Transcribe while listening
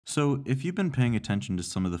So, if you've been paying attention to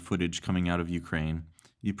some of the footage coming out of Ukraine,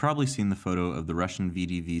 you've probably seen the photo of the Russian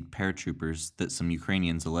VDV paratroopers that some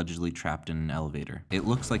Ukrainians allegedly trapped in an elevator. It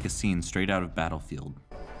looks like a scene straight out of Battlefield.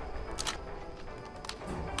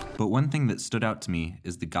 But one thing that stood out to me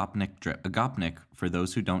is the Gopnik drip. A Gopnik, for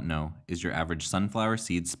those who don't know, is your average sunflower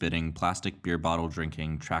seed spitting, plastic beer bottle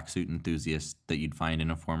drinking, tracksuit enthusiast that you'd find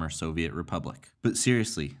in a former Soviet republic. But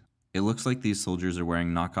seriously, it looks like these soldiers are wearing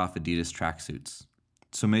knockoff Adidas tracksuits.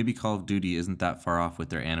 So maybe Call of Duty isn't that far off with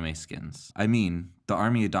their anime skins. I mean, the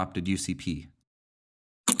army adopted UCP.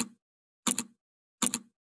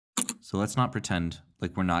 So let's not pretend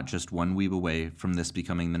like we're not just one weeb away from this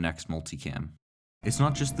becoming the next multicam. It's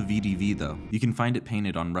not just the VDV though. You can find it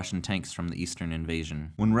painted on Russian tanks from the Eastern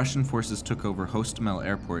invasion. When Russian forces took over Hostomel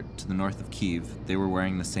Airport to the north of Kyiv, they were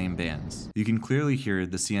wearing the same bands. You can clearly hear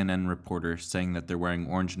the CNN reporter saying that they're wearing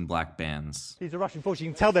orange and black bands. These are Russian forces.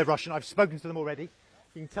 You can tell they're Russian. I've spoken to them already.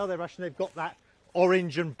 You can tell they're Russian. They've got that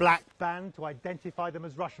orange and black band to identify them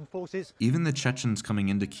as Russian forces. Even the Chechens coming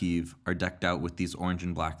into Kyiv are decked out with these orange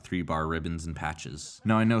and black 3-bar ribbons and patches.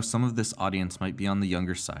 Now I know some of this audience might be on the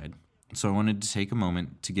younger side, so I wanted to take a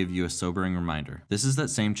moment to give you a sobering reminder. This is that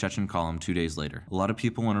same Chechen column 2 days later. A lot of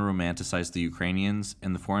people want to romanticize the Ukrainians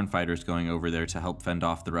and the foreign fighters going over there to help fend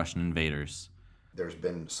off the Russian invaders. There's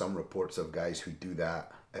been some reports of guys who do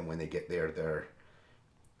that, and when they get there, they're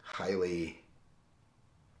highly...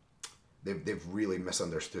 They've really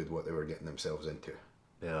misunderstood what they were getting themselves into.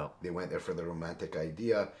 Yeah. They went there for the romantic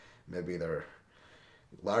idea. Maybe they're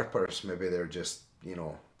LARPers, maybe they're just,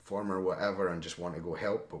 former whatever and just want to go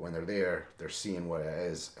help. But when they're there, they're seeing what it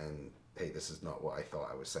is and, hey, this is not what I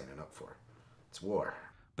thought I was signing up for. It's war.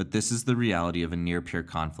 But this is the reality of a near-peer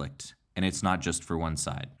conflict, and it's not just for one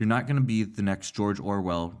side. You're not going to be the next George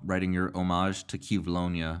Orwell writing your homage to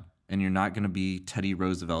Kyiv, and you're not going to be Teddy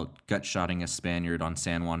Roosevelt gut-shotting a Spaniard on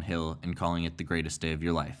San Juan Hill and calling it the greatest day of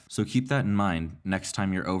your life. So keep that in mind next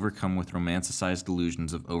time you're overcome with romanticized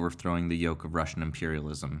delusions of overthrowing the yoke of Russian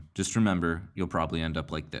imperialism. Just remember, you'll probably end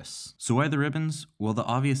up like this. So why the ribbons? Well, the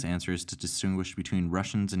obvious answer is to distinguish between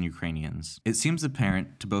Russians and Ukrainians. It seems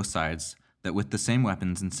apparent to both sides that with the same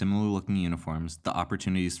weapons and similar-looking uniforms, the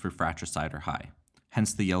opportunities for fratricide are high.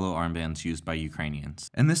 Hence the yellow armbands used by Ukrainians.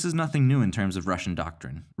 And this is nothing new in terms of Russian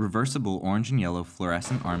doctrine. Reversible orange and yellow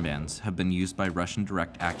fluorescent armbands have been used by Russian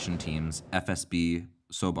direct action teams, FSB,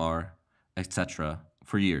 SOBR, etc.,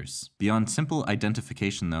 for years. Beyond simple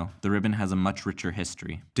identification though, the ribbon has a much richer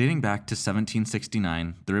history. Dating back to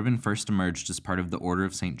 1769, the ribbon first emerged as part of the Order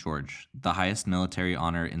of St. George, the highest military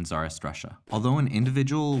honor in Tzarist Russia. Although an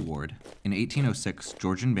individual award, in 1806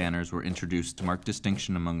 Georgian banners were introduced to mark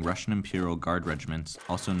distinction among Russian Imperial Guard regiments,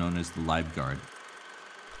 also known as the Live Guard.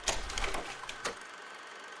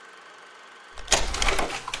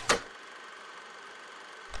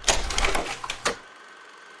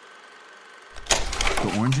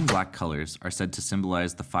 The orange and black colors are said to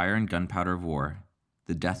symbolize the fire and gunpowder of war,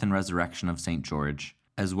 the death and resurrection of St. George,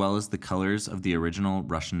 as well as the colors of the original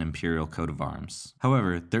Russian imperial coat of arms.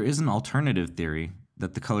 However, there is an alternative theory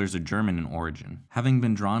that the colors are German in origin, having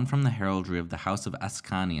been drawn from the heraldry of the House of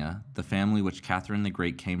Ascania, the family which Catherine the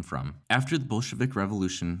Great came from. After the Bolshevik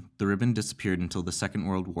Revolution, the ribbon disappeared until the Second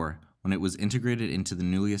World War, when it was integrated into the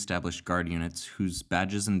newly established Guard units whose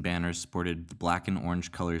badges and banners sported the black and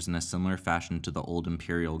orange colors in a similar fashion to the old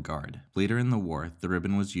Imperial Guard. Later in the war, the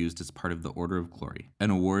ribbon was used as part of the Order of Glory, an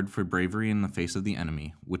award for bravery in the face of the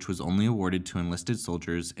enemy, which was only awarded to enlisted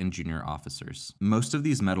soldiers and junior officers. Most of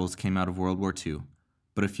these medals came out of World War II,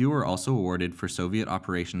 but a few were also awarded for Soviet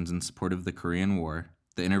operations in support of the Korean War,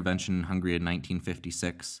 the intervention in Hungary in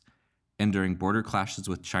 1956, and during border clashes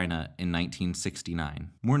with China in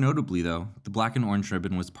 1969. More notably though, the black and orange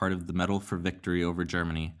ribbon was part of the Medal for Victory over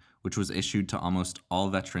Germany, which was issued to almost all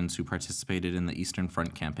veterans who participated in the Eastern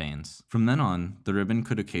Front campaigns. From then on, the ribbon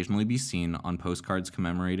could occasionally be seen on postcards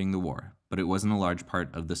commemorating the war, but it wasn't a large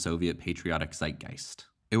part of the Soviet patriotic zeitgeist.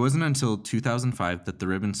 It wasn't until 2005 that the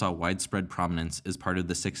ribbon saw widespread prominence as part of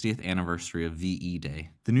the 60th anniversary of VE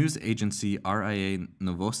Day. The news agency RIA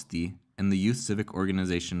Novosti and the youth civic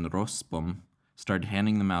organization Rospom started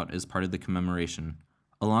handing them out as part of the commemoration.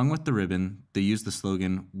 Along with the ribbon, they used the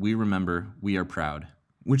slogan, "We remember, we are proud."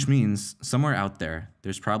 Which means, somewhere out there,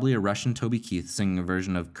 there's probably a Russian Toby Keith singing a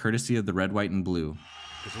version of Courtesy of the Red, White, and Blue.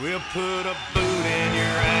 'Cause we'll put a boot in your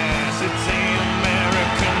ass, it's an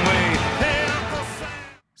American way.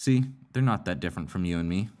 See, they're not that different from you and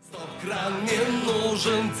me.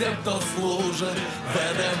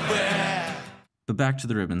 But back to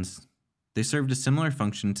the ribbons. They served a similar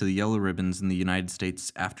function to the yellow ribbons in the United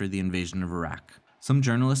States after the invasion of Iraq. Some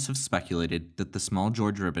journalists have speculated that the small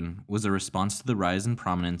George ribbon was a response to the rise in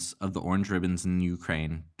prominence of the orange ribbons in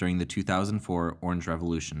Ukraine during the 2004 Orange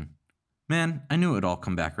Revolution. Man, I knew it would all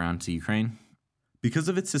come back around to Ukraine. Because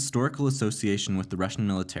of its historical association with the Russian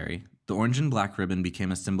military, the orange and black ribbon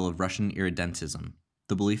became a symbol of Russian irredentism,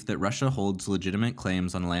 the belief that Russia holds legitimate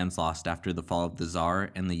claims on lands lost after the fall of the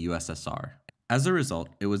Tsar and the USSR. As a result,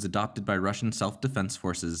 it was adopted by Russian self-defense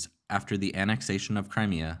forces after the annexation of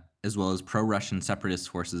Crimea, as well as pro-Russian separatist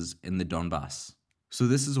forces in the Donbass. So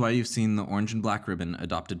this is why you've seen the orange and black ribbon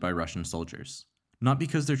adopted by Russian soldiers. Not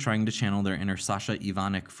because they're trying to channel their inner Sasha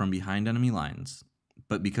Ivanik from behind enemy lines,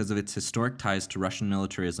 but because of its historic ties to Russian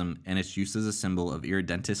militarism and its use as a symbol of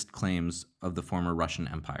irredentist claims of the former Russian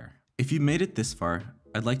Empire. If you've made it this far,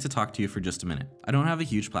 I'd like to talk to you for just a minute. I don't have a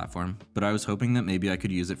huge platform, but I was hoping that maybe I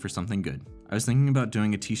could use it for something good. I was thinking about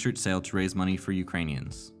doing a t-shirt sale to raise money for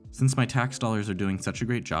Ukrainians. Since my tax dollars are doing such a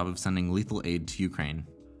great job of sending lethal aid to Ukraine,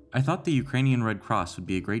 I thought the Ukrainian Red Cross would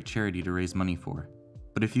be a great charity to raise money for.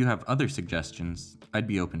 But if you have other suggestions, I'd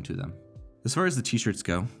be open to them. As far as the t-shirts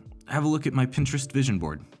go, have a look at my Pinterest vision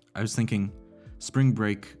board. I was thinking spring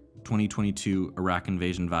break 2022 Iraq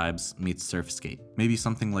invasion vibes meets surf skate. Maybe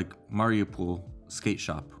something like Mariupol Skate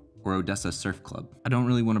Shop or Odessa Surf Club. I don't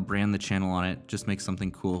really want to brand the channel on it, just make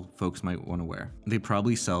something cool folks might want to wear. They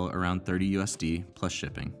probably sell around 30 USD plus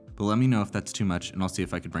shipping, but let me know if that's too much and I'll see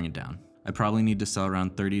if I could bring it down. I probably need to sell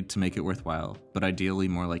around 30 to make it worthwhile, but ideally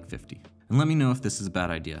more like 50. And let me know if this is a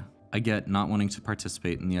bad idea. I get not wanting to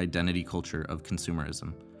participate in the identity culture of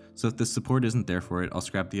consumerism, so if the support isn't there for it, I'll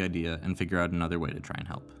scrap the idea and figure out another way to try and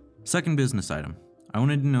help. Second business item. I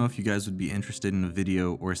wanted to know if you guys would be interested in a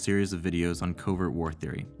video or a series of videos on covert war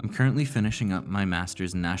theory. I'm currently finishing up my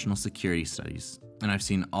master's in national security studies, and I've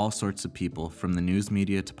seen all sorts of people, from the news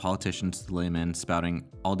media to politicians to laymen, spouting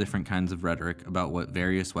all different kinds of rhetoric about what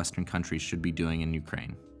various Western countries should be doing in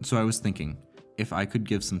Ukraine. So I was thinking, if I could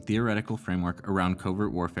give some theoretical framework around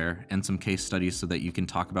covert warfare and some case studies so that you can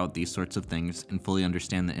talk about these sorts of things and fully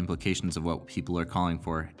understand the implications of what people are calling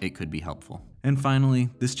for, it could be helpful. And finally,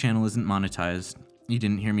 this channel isn't monetized. You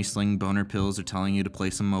didn't hear me slinging boner pills or telling you to play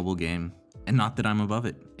some mobile game. And not that I'm above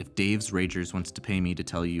it. If Dave's Ragers wants to pay me to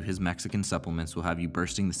tell you his Mexican supplements will have you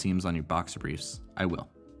bursting the seams on your boxer briefs, I will.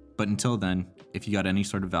 But until then, if you got any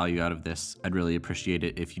sort of value out of this, I'd really appreciate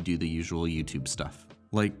it if you do the usual YouTube stuff.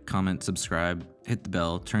 Like, comment, subscribe, hit the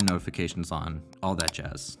bell, turn notifications on, all that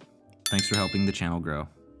jazz. Thanks for helping the channel grow.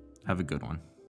 Have a good one.